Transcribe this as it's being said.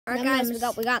All right, guys,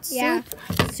 we got soup. Yeah,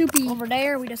 soupy. Over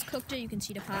there. We just cooked it. You can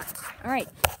see the pot. All right.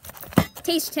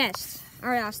 Taste test. All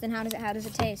right, Austin. How does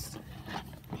it taste?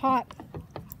 Hot.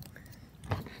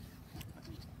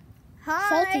 Hi.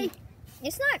 Salty.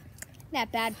 It's not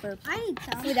that bad for I need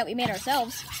some. food that we made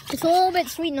ourselves. It's a little bit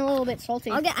sweet and a little bit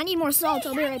salty. I need more salt.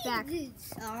 I'll be right back.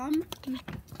 Some.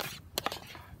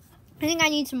 I think I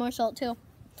need some more salt too.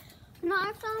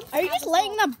 Not some. Are you just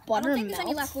letting the I butter don't think there's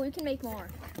any melt? left, but we can make more.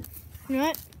 You know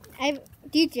what?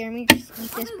 Do you dare me just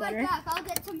eat this butter? I'll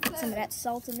get some food. Some of that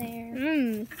salt in there.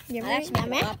 Mmm. That actually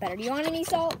makes it a lot better. Do you want any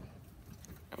salt?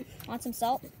 Want some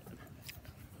salt?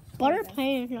 Butter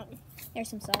plain is not. There's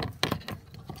some salt.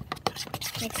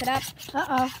 Mix it up.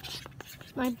 Uh-oh.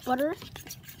 My butter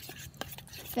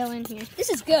fell in here. This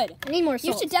is good. I need more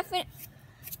You salt. should definitely...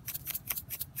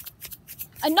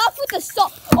 Enough with the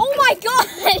salt. Oh my god!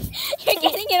 You're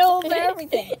getting it over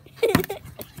everything.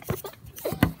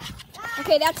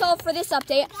 Okay, that's all for this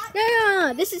update.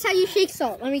 No. This is how you shake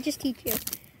salt. Let me just teach you.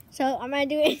 So I'm gonna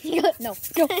do it. You go, no.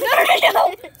 No,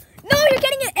 no, you're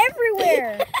getting it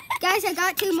everywhere. Guys, I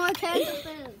got 2 more cans of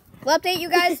food. We'll update you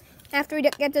guys after we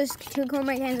get those 2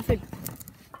 more cans of food.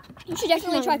 You should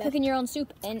definitely try cooking your own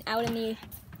soup and out in the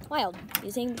wild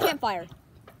using the campfire.